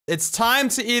It's time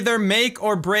to either make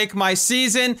or break my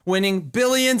season, winning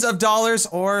billions of dollars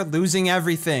or losing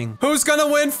everything. Who's gonna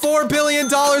win $4 billion?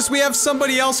 We have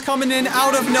somebody else coming in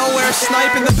out of nowhere,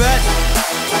 sniping the bet.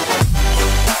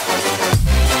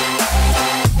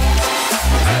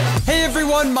 Hey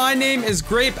everyone, my name is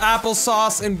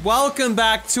Grapeapplesauce and welcome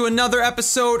back to another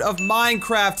episode of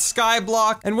Minecraft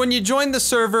Skyblock. And when you join the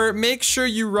server, make sure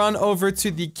you run over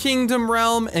to the Kingdom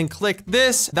realm and click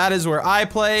this. That is where I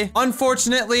play.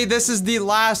 Unfortunately, this is the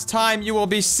last time you will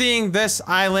be seeing this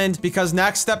island because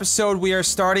next episode we are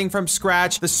starting from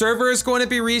scratch. The server is going to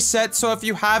be reset, so if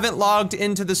you haven't logged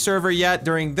into the server yet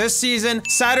during this season,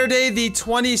 Saturday the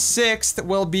 26th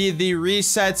will be the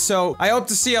reset. So I hope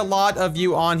to see a lot of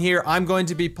you on here. I'm going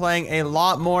to be playing a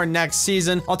lot more next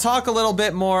season. I'll talk a little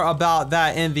bit more about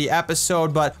that in the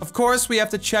episode, but of course we have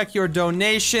to check your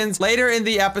donations. Later in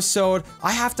the episode,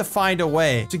 I have to find a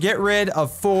way to get rid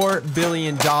of $4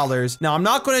 billion. Now, I'm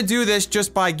not going to do this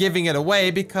just by giving it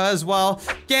away because, well,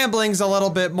 gambling's a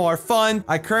little bit more fun.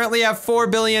 I currently have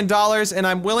 $4 billion and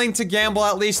I'm willing to gamble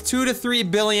at least 2 to 3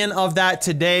 billion of that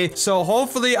today. So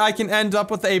hopefully I can end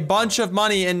up with a bunch of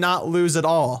money and not lose it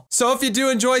all. So if you do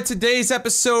enjoy today's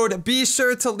episode, be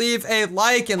sure to leave a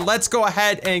like and let's go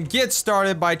ahead and get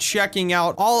started by checking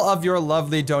out all of your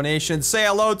lovely donations. Say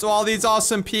hello to all these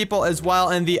awesome people as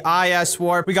well in the IS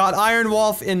Warp. We got Iron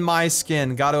Wolf in my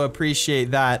skin. Got to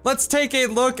appreciate that. Let's take a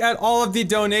look at all of the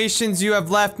donations you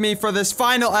have left me for this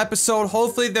final episode.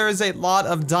 Hopefully there is a lot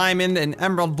of diamond and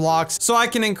emerald blocks so I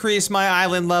can increase my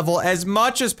island level as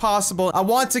much as possible. I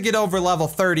want to get over level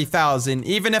 30,000.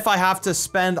 Even if I have to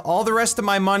spend all the rest of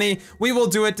my money, we will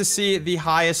do it to see the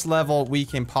highest level we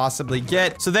can possibly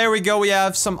get. So there we go. We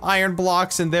have some iron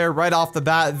blocks in there right off the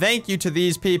bat. Thank you to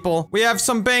these people. We have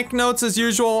some banknotes as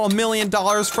usual. $1 million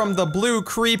from the blue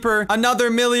creeper. Another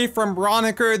milli from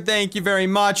Roniker. Thank you very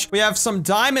much. We have some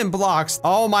diamond blocks.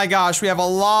 Oh my gosh. We have a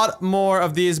lot more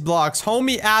of these blocks.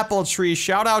 Homie Apple Tree.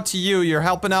 Shout out to you. You're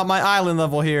helping out my island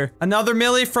level here. Another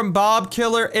milli from Bob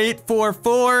Killer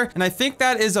 844. And I think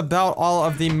that is about all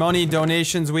of the money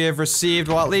donations we have received.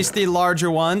 Well, at least the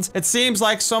larger ones. It seems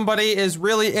like somebody is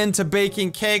really into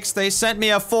baking cakes. They sent me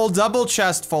a full double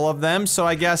chest full of them, so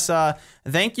I guess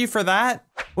thank you for that.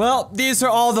 Well, these are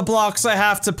all the blocks I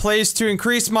have to place to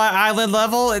increase my island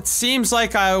level. It seems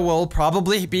like I will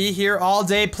probably be here all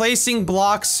day placing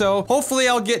blocks, so hopefully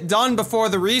I'll get done before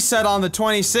the reset on the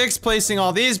 26th placing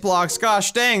all these blocks.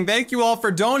 Gosh dang, thank you all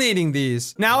for donating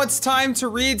these. Now it's time to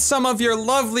read some of your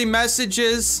lovely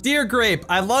messages. Dear Grape,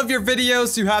 I love your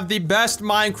videos. You have the best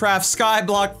Minecraft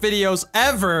Skyblock videos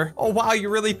ever. Oh wow, you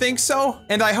really think so?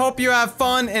 And I hope you have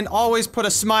fun and always put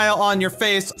a smile on your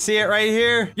face. See it right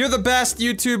here? You're the best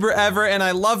YouTuber ever and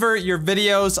I love your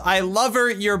videos. I love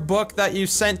your book that you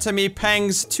sent to me,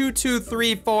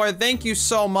 Pengs2234. Thank you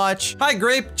so much. Hi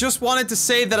Grape, just wanted to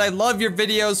say that I love your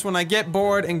videos. When I get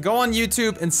bored and go on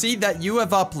YouTube and see that you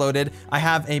have uploaded, I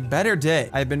have a better day.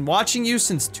 I've been watching you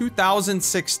since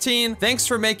 2016. Thanks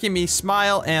for making me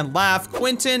smile and laugh.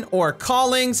 Quentin or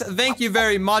Collings, thank you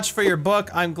very much for your book.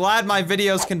 I'm glad my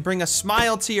videos can bring a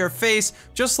smile to your face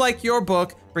just like your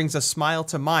book brings a smile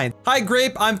to mine. Hi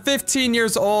Grape, I'm 15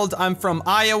 years old. I'm from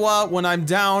Iowa. When I'm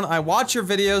down, I watch your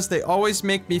videos. They always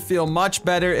make me feel much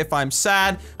better if I'm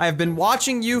sad. I have been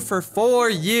watching you for 4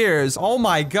 years. Oh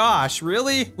my gosh,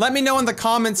 really? Let me know in the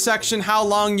comments section how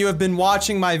long you have been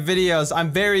watching my videos.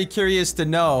 I'm very curious to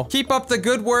know. Keep up the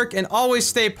good work and always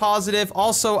stay positive.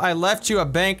 Also, I left you a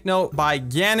banknote by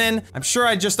Gannon. I'm sure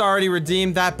I just already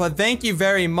redeemed that, but thank you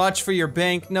very much for your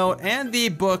banknote and the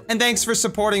book, and thanks for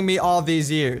supporting me all these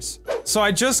years. So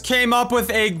I just came up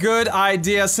with a good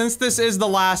idea. Since this is the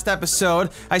last episode,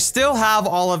 I still have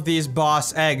all of these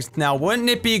boss eggs. Now, wouldn't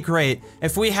it be great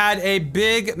if we had a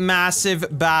big,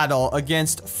 massive battle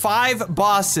against 5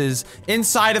 bosses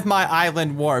inside of my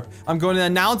island warp? I'm going to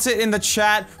announce it in the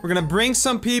chat. We're going to bring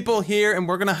some people here and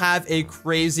we're going to have a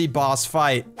crazy boss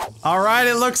fight. All right,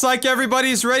 it looks like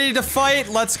everybody's ready to fight.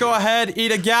 Let's go ahead,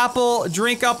 eat a gapple,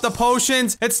 drink up the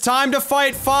potions. It's time to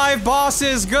fight 5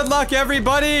 bosses. Good luck,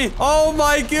 everybody. Oh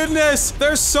my goodness.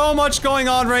 There's so much going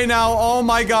on right now. Oh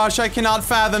my gosh, I cannot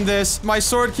fathom this. My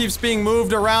sword keeps being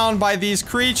moved around by these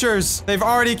creatures. They've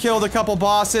already killed a couple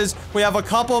bosses. We have a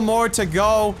couple more to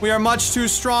go. We are much too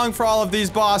strong for all of these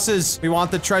bosses. We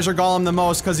want the treasure golem the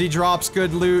most because he drops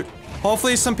good loot.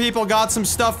 Hopefully some people got some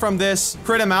stuff from this.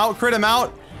 Crit him out, crit him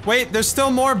out. Wait, there's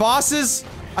still more bosses?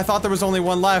 I thought there was only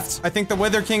one left. I think the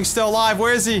Wither King's still alive.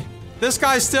 Where is he? This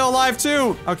guy's still alive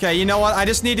too. Okay, you know what? I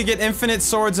just need to get infinite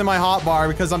swords in my hotbar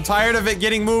because I'm tired of it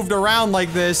getting moved around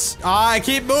like this. I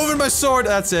keep moving my sword.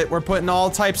 That's it. We're putting all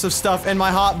types of stuff in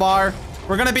my hotbar.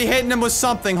 We're gonna be hitting him with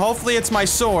something. Hopefully it's my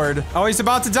sword. Oh, he's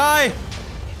about to die.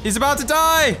 He's about to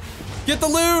die. Get the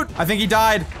loot. I think he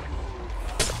died.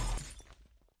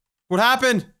 What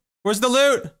happened? Where's the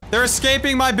loot? They're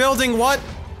escaping my building. What?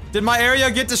 Did my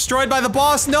area get destroyed by the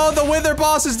boss? No, the wither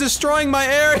boss is destroying my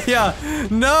area.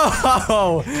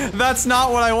 No, that's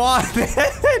not what I wanted.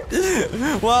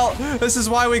 Well, this is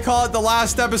why we call it the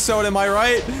last episode, am I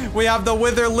right? We have the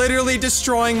wither literally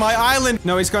destroying my island.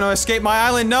 No, he's gonna escape my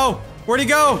island. No, where'd he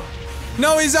go?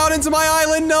 No, he's out into my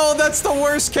island. No, that's the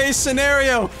worst case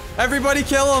scenario. Everybody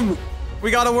kill him.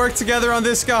 We gotta work together on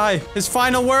this guy. His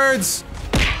final words.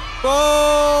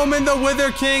 Boom! And the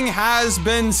Wither King has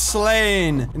been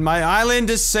slain. And my island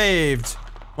is saved.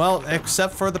 Well,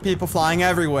 except for the people flying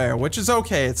everywhere, which is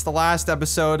okay. It's the last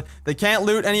episode. They can't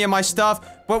loot any of my stuff.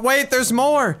 But wait, there's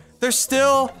more. There's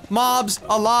still mobs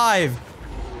alive.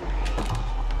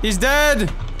 He's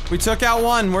dead. We took out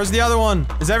one. Where's the other one?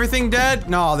 Is everything dead?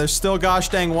 No, there's still gosh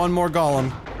dang one more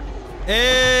golem.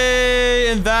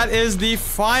 Hey, and that is the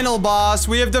final boss.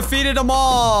 We have defeated them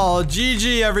all.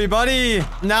 GG, everybody.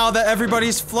 Now that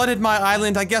everybody's flooded my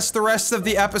island, I guess the rest of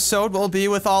the episode will be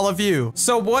with all of you.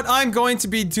 So what I'm going to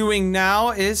be doing now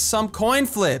is some coin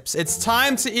flips. It's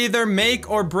time to either make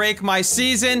or break my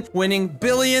season, winning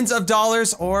billions of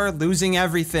dollars or losing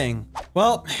everything.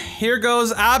 Well, here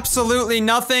goes absolutely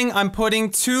nothing. I'm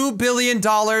putting $2 billion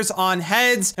on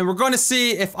heads, and we're going to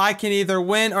see if I can either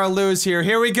win or lose here.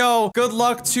 Here we go. Good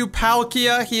luck to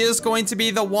Palkia. He is going to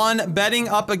be the one betting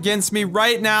up against me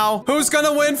right now. Who's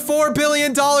gonna win $4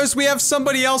 billion? We have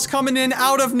somebody else coming in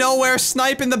out of nowhere,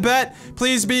 sniping the bet.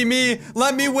 Please be me.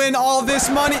 Let me win all this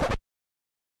money.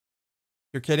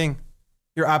 You're kidding.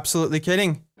 You're absolutely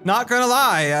kidding. Not gonna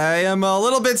lie, I am a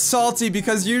little bit salty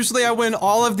because usually I win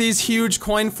all of these huge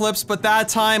coin flips, but that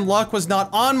time luck was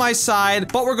not on my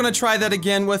side. But we're gonna try that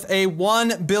again with a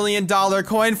 $1 billion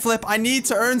coin flip. I need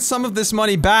to earn some of this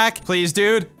money back. Please,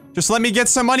 dude, just let me get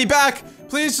some money back.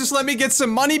 Please, just let me get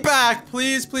some money back.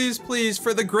 Please, please, please,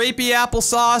 for the grapey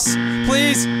applesauce.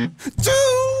 Please.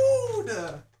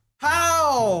 Dude!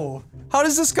 How? How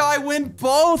does this guy win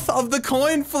both of the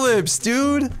coin flips,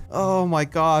 dude? Oh my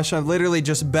gosh, I literally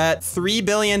just bet $3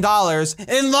 billion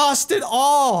and lost it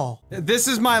all. This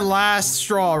is my last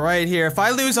straw right here. If I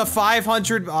lose a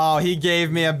 500, oh, he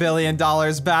gave me $1 billion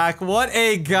back. What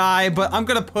a guy, but I'm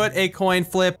gonna put a coin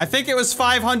flip. I think it was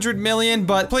 500 million,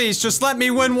 but please just let me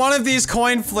win one of these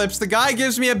coin flips. The guy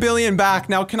gives me $1 billion back.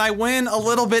 Now, can I win a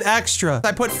little bit extra?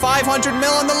 I put 500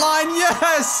 mil on the line.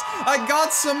 Yes, I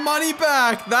got some money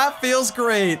back. That feels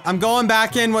great. I'm going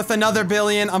back in with another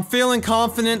billion. I'm feeling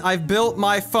confident. I've built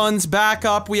my funds back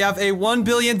up. We have a $1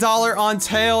 billion on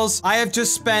tails. I have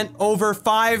just spent over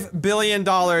 $5 billion,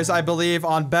 I believe,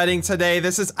 on betting today.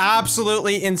 This is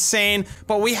absolutely insane,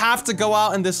 but we have to go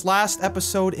out in this last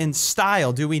episode in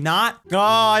style, do we not? Oh,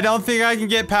 I don't think I can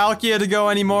get Palkia to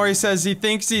go anymore. He says he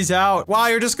thinks he's out. Wow,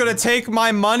 you're just gonna take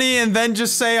my money and then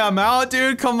just say I'm out,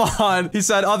 dude? Come on. He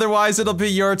said, otherwise it'll be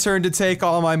your turn to take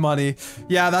all my money.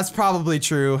 Yeah, that's probably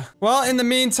true. Well, in the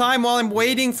meantime, while I'm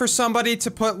waiting for somebody to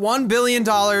put $1 billion,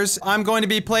 I'm going to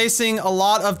be placing a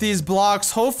lot of these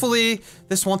blocks. Hopefully,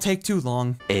 this won't take too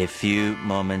long. A few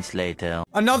moments later.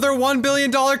 Another $1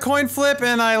 billion coin flip,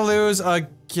 and I lose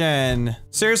again.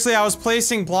 Seriously, I was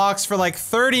placing blocks for like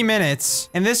 30 minutes,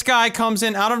 and this guy comes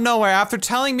in out of nowhere after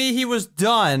telling me he was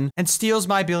done and steals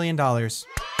my $1 billion. I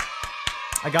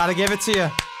gotta give it to you.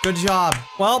 Good job.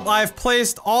 Well, I've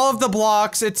placed all of the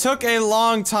blocks. It took a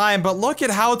long time, but look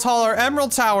at how tall our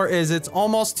Emerald Tower is. It's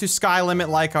almost to sky limit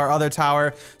like our other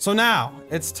tower. So now,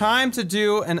 it's time to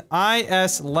do an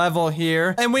IS level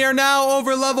here. And we are now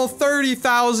over level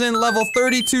 30,000, level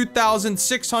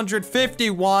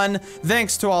 32,651,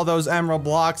 thanks to all those Emerald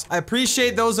blocks. I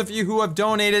appreciate those of you who have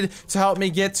donated to help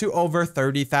me get to over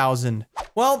 30,000.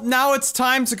 Well, now it's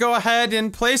time to go ahead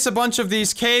and place a bunch of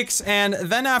these cakes, and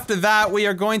then after that, we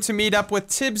are going to meet up with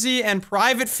Tibsy and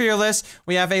Private Fearless.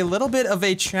 We have a little bit of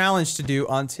a challenge to do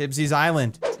on Tibsy's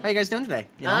island. How you guys doing today?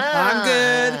 You know? I'm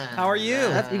good. How are you?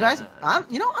 You guys? I'm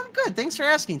good. Thanks for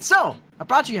asking. So, I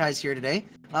brought you guys here today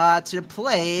to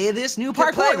play this new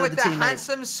parkour. Play with the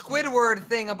handsome Squidward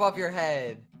thing above your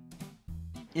head.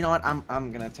 You know what?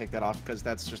 I'm gonna take that off because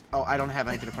that's just. Oh, I don't have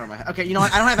anything to put on my head. Okay, you know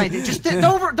what? I don't have anything. Just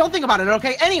don't think about it.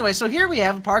 Okay. Anyway, so here we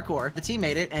have parkour. The team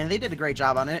made it, and they did a great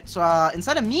job on it. So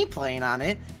instead of me playing on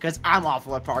it, because I'm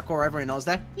awful at parkour, everyone knows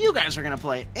that. You guys are gonna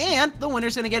play, and the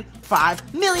winner's gonna get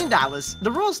 $5 million.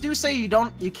 The rules do say you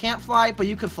can't fly, but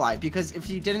you could fly because if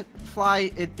you didn't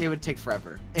fly, it would take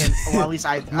forever. And well, at least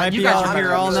might be out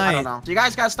here all night. I don't know. So you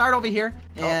guys gotta start over here.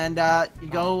 and you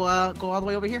go all the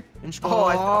way over here. And just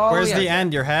go Where's the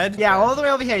end? Your head? Yeah, all the way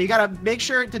over here. You gotta make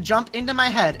sure to jump into my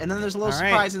head, and then there's a little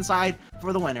surprise inside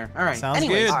for the winner. All right. Sounds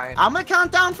Anyways, good. Right. I'm gonna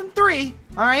count down from 3.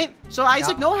 All right. So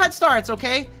Isaac, no head starts,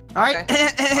 okay? All right. Okay.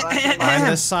 Find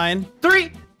this sign.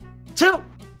 3, 2,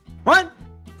 1,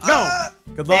 go.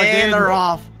 Good luck, And dude. they're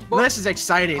off. This is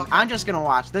exciting. I'm just gonna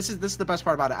watch. This is the best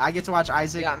part about it. I get to watch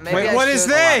Isaac. Yeah, maybe Wait, I what is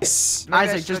should- this? maybe I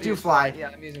Isaac, should just do use fly. Yeah,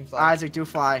 I'm using fly. Isaac, do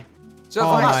fly. So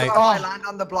Oh if my- I land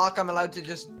on the block, I'm allowed to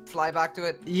just fly back to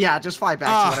it. Yeah, just fly back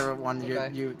Ah. to whatever one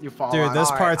Okay. you fall Dude, on. this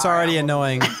Alright, part's alright, already I'm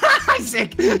annoying.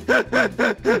 Isaac.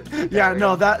 Yeah,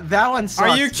 no, that one sucks.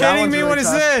 Are you That kidding one's me? really What is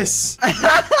tough. this?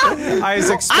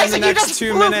 Isaac, spend Isaac, the you next just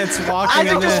 2 flew. minutes walking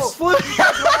Isaac in just this. flew.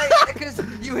 Because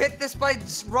you hit this by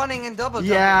just running and double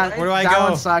jumping, Yeah, right? Where do I that go?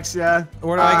 one sucks. Yeah.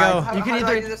 Where do I go? How- You can how do I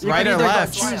either do this? Right or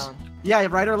left? choose. Yeah,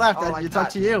 right or left. Oh, like It's up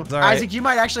that. to you. It's all right. Isaac, you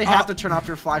might actually have to turn off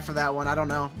your fly for that one. I don't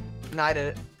know. No, I did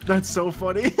it. That's so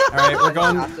funny. All right, we're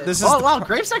going. This is. Oh wow,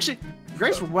 Grape's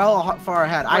well far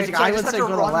ahead. Wait, Isaac, so I just would have say to go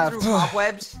to the run left. through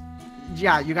cobwebs?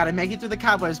 Yeah, you got to make it through the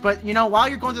cobwebs. But you know, while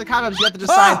you're going through the cobwebs, you have to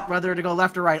decide whether to go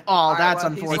left or right. Oh, Alright, that's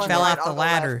well, if he's unfortunate. fell going off right, the I'll go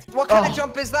ladder. left. What kind Oh. of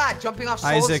jump is that? Jumping off soul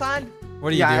Isaac. sand? What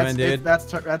are you Yeah, doing, dude? that's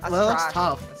That's tough. trash.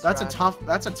 That's a That's tough.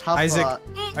 That's a tough. Isaac,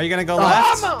 are you gonna go Oh,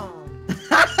 left? Come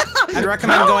on! I'd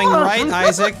recommend going right,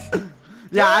 Isaac.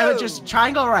 Yeah, I would No. just try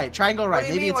and go right. Try and go right. What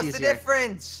do you Maybe mean? it's What's the easier.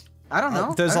 difference? I don't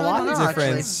know. There's I a really lot don't of know, actually.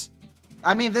 difference.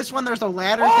 I mean, this one there's a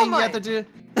ladder Oh thing you my- have to do.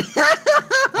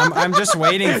 I'm just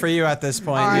waiting for you at this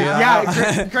point, dude.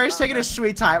 Yeah, Grape's taking a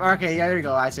sweet time. Okay, yeah, there you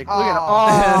go, Isaac. Look at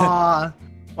Aw. oh.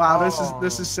 Wow,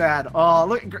 this is sad. Oh,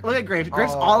 look at Grape.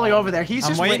 Grape's all the way over there. He's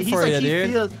I'm just waiting he's for like you,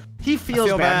 dude. he feels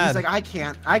feel bad. He's bad.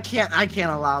 like I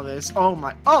can't allow this. Oh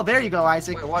my. Oh, there you go,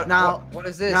 Isaac. Wait, what, now what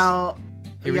is this? now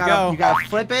Here you we gotta, go. You gotta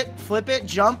flip it,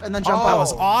 jump, and then jump Oh. That up.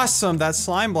 was awesome. That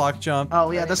slime block jump.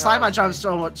 Oh yeah, the Very slime nice. jump is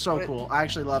so What- cool. I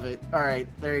actually love it. All right,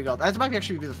 there you go. That might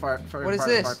actually be the first What part is of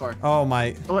this? parkour. Oh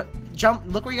my, What? Jump.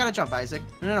 Look where you gotta jump, Isaac.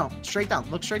 No, straight down.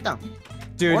 Look straight down.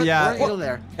 dude, Where yeah. you go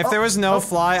there. If there was no Oh.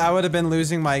 fly, I would have been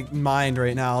losing my mind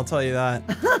right now. I'll tell you that.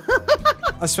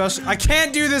 Especially, I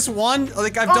can't do this one.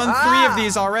 Like I've done 3 of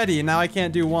these already, and now I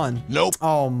can't do one. Nope.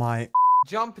 Oh my.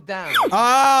 Jump down.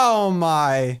 Oh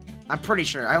my. I'm pretty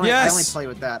sure. I only Yes. play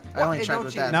with that. I only tried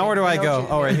with that. Now where do I go?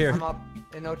 Oh, right here.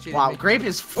 Wow, Grape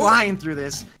is flying through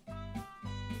this.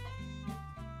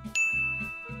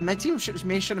 My team should have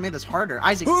made this harder.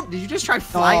 Isaac, did you just try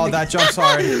flying? Oh, that jump's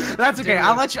hard. That's okay.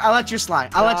 I'll let you slide.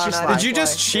 I'll let you No, slide. Did you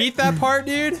just cheat that part,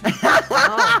 dude?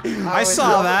 I I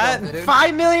saw that.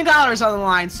 $5 million on the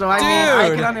line, so I mean, I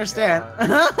Dude. can understand.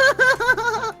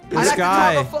 I This like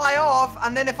guy. to toggle fly off,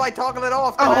 and then if I toggle it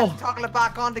off, then I Oh. have to toggle it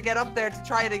back on to get up there to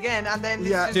try it again, and then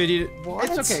Yeah. it's just, Dude, you,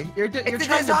 It's okay. You're It's trying a your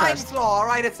design best. flaw,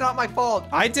 alright? It's not my fault.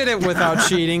 I did it without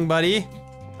cheating, buddy.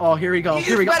 Oh, here we go. You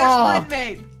Here we go. better Oh, sprint,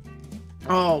 mate.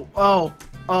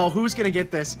 oh, who's gonna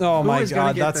get this? Oh Who my is gonna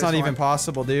god, get that's this not one? even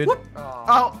possible, dude.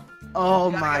 Oh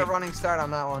You gotta my. get a running start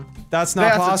on that one. That's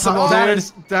not possible, that dude.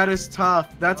 that is tough.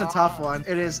 That's a tough one.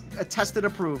 It is tested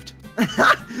approved.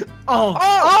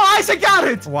 oh, Isaac got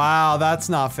it. Wow, that's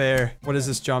not fair. What is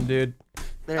this jump, dude?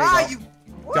 There you go.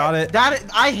 What? Got it.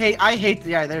 I hate.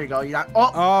 Yeah, there you go. You got.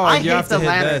 Oh, Oh, I you hate have the to hit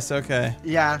ladder. this. Okay.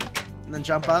 Yeah, and then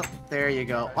jump up. There you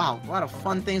go. Wow, a lot of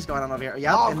fun things going on over here.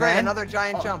 Yep. Oh, and great, then, another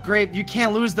giant jump. Great, you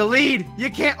can't lose the lead. You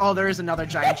can't. Oh, there is another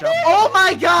giant jump. Oh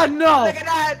my God, no! Look at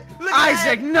that! Look at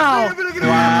Isaac, that. no! Look at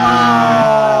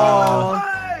Wow.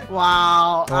 that.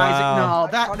 Wow, Isaac, Wow.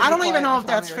 no. That I don't even know if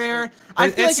that's fair. I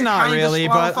feel It's like you're not kinda really,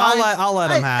 but I'll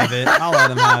let him have it. I'll let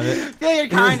him have it. I feel like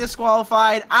you're kind of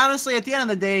disqualified. Honestly, at the end of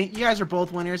the day, you guys are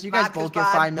both winners. You guys Math is both get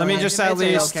bad. $5 Let million. me just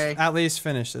It's at least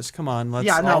finish this. Come on, let's.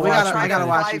 Yeah, no, I'll we watch gotta- you I gotta finish.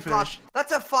 watch you Five block. finish.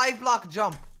 That's a 5-block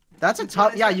jump. That's a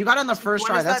tough. Yeah, you got it on the first When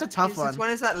try. is That's a that- tough since one. When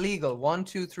is that legal? 1,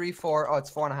 2, 3, 4. Oh, it's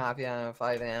 4.5. Yeah,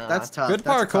 5. Yeah. That's tough. Good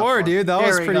That's a tough parkour, one. dude. That There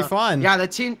was we pretty go. fun. Yeah, the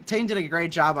team did a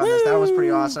great job on this. That was pretty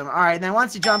awesome. All right, and then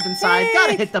once you jump inside,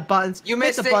 gotta hit the buttons. You hit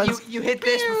missed the it. buttons. You hit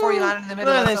this before you landed in the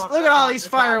middle. Look at That's this. not- Look at all these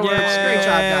that's not- fireworks. Great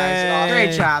job, guys. Yay.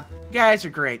 Great job. You guys are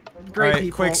great. Great All right,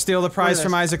 people. quick, steal the prize at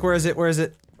from this. Isaac. Where is it? Where is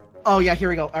it? Oh yeah, here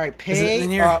we go. All right, pay. Is it in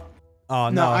here? Oh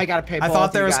no, I gotta pay I both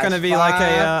thought there you was guys. gonna be like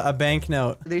a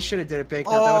banknote. They should have did it big.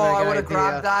 Oh, I would have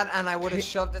grabbed that and I would have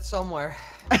shoved it somewhere.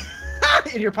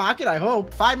 in your pocket. I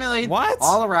hope. $5 million. What?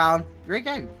 All around. Great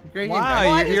game. Great game, Wow, guys.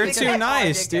 Why do you you're think too that?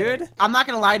 nice, dude. I'm not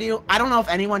gonna lie to you. I don't know if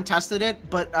anyone tested it,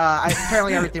 but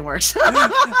apparently everything works.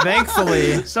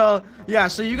 Thankfully. So yeah,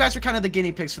 so you guys are kind of the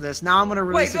guinea pigs for this. Now I'm gonna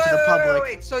release Wait, it to the public.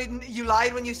 wait. So you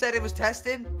lied when you said it was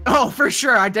tested? Oh, for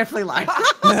sure. I definitely lied.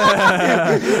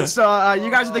 So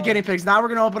you guys are the guinea pigs. Now we're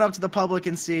gonna open up to the public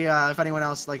and see if anyone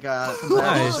else like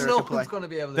Nice. No one's gonna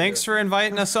be able to Thanks do for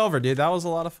inviting us over, dude. That was a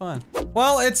lot of fun.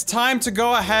 Well, it's time to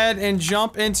go ahead and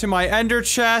jump into my ender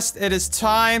chest. It is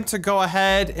time to go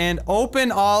ahead and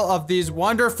open all of these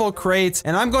wonderful crates.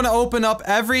 And I'm going to open up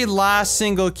every last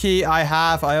single key I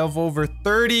have. I have over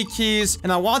 30 keys.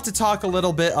 And I want to talk a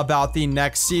little bit about the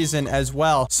next season as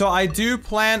well. So I do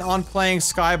plan on playing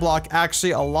Skyblock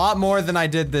actually a lot more than I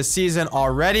did this season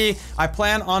already. I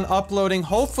plan on uploading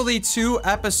hopefully 2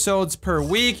 episodes per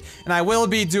week. And I will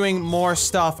be doing more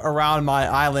stuff around my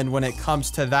island when it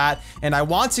comes to that. And I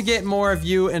want to get more of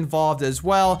you involved as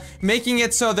well, making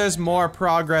it so there's more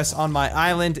progress on my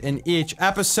island in each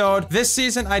episode. This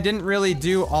season, I didn't really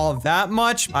do all of that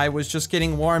much. I was just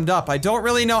getting warmed up. I don't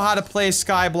really know how to play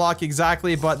Skyblock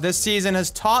exactly, but this season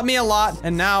has taught me a lot,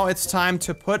 and now it's time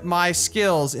to put my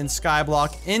skills in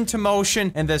Skyblock into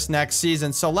motion in this next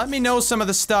season. So let me know some of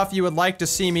the stuff you would like to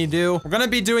see me do. We're gonna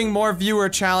be doing more viewer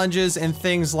challenges and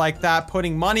things like that,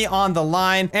 putting money on the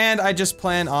line, and I just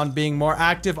plan on being more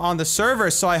active on the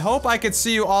server. So I hope I could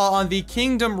see you all on the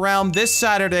Kingdom Realm this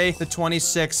Saturday, the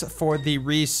 26th, for the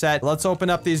reset. Let's open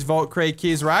up these vote crate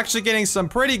keys. We're actually getting some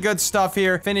pretty good stuff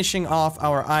here, finishing off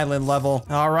our island level.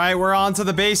 All right, we're on to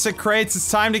the basic crates. It's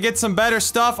time to get some better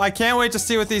stuff. I can't wait to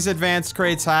see what these advanced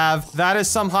crates have. That is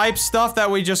some hype stuff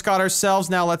that we just got ourselves.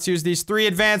 Now let's use these 3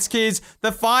 advanced keys,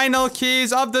 the final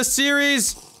keys of the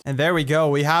series. And there we go.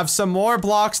 We have some more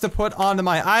blocks to put onto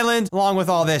my island along with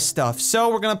all this stuff.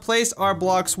 So we're going to place our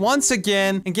blocks once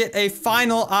again and get a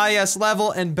final IS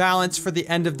level and balance for the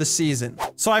end of the season.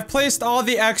 So I've placed all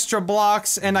the extra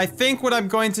blocks, and I think what I'm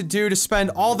going to do to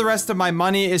spend all the rest of my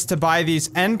money is to buy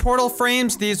these end portal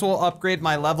frames. These will upgrade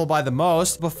my level by the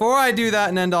most. Before I do that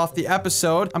and end off the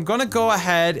episode, I'm going to go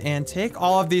ahead and take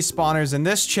all of these spawners in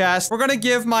this chest. We're going to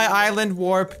give my island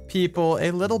warp people a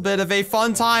little bit of a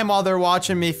fun time while they're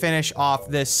watching me finish off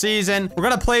this season. We're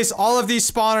gonna place all of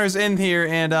these spawners in here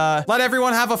and let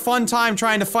everyone have a fun time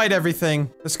trying to fight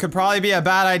everything. This could probably be a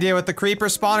bad idea with the creeper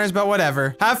spawners, but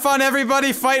whatever. Have fun,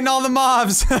 everybody, fighting all the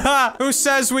mobs. Who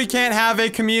says we can't have a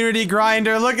community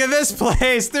grinder? Look at this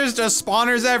place. There's just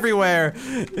spawners everywhere.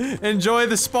 Enjoy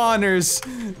the spawners.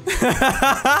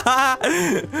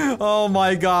 Oh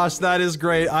my gosh, that is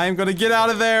great. I'm gonna get out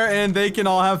of there and they can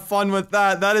all have fun with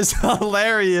that. That is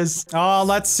hilarious. Oh,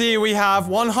 let's see. We have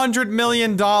 $100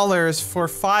 million for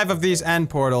 5 of these end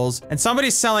portals, and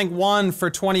somebody's selling 1 for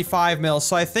 25 mil,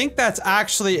 so I think that's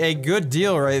actually a good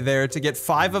deal right there to get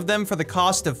 5 of them for the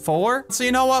cost of 4. So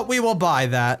you know what? We will buy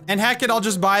that. And heck it, I'll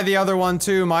just buy the other one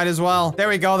too. Might as well. There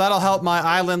we go. That'll help my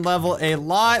island level a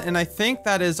lot, and I think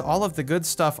that is all of the good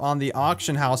stuff on the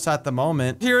auction house at the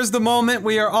moment. Here's the moment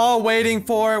we are all waiting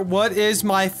for. What is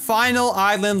my final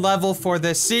island level for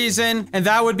this season? And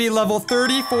that would be level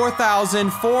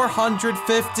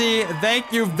 34,450.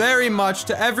 Thank you very much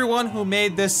to everyone who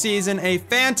made this season a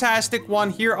fantastic one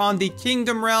here on the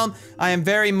Kingdom Realm. I am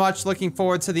very much looking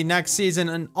forward to the next season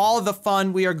and all the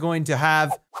fun we are going to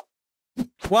have.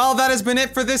 Well, that has been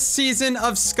it for this season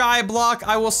of Skyblock.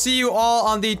 I will see you all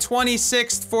on the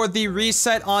 26th for the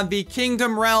reset on the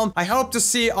Kingdom Realm. I hope to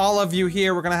see all of you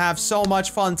here. We're gonna have so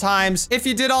much fun times. If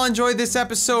you did all enjoy this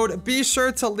episode, be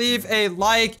sure to leave a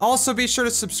like. Also, be sure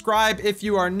to subscribe if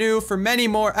you are new for many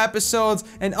more episodes.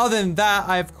 And other than that,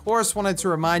 I of course wanted to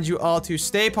remind you all to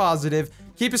stay positive,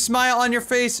 keep a smile on your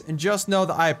face, and just know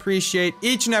that I appreciate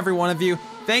each and every one of you.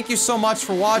 Thank you so much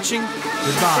for watching.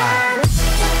 Goodbye.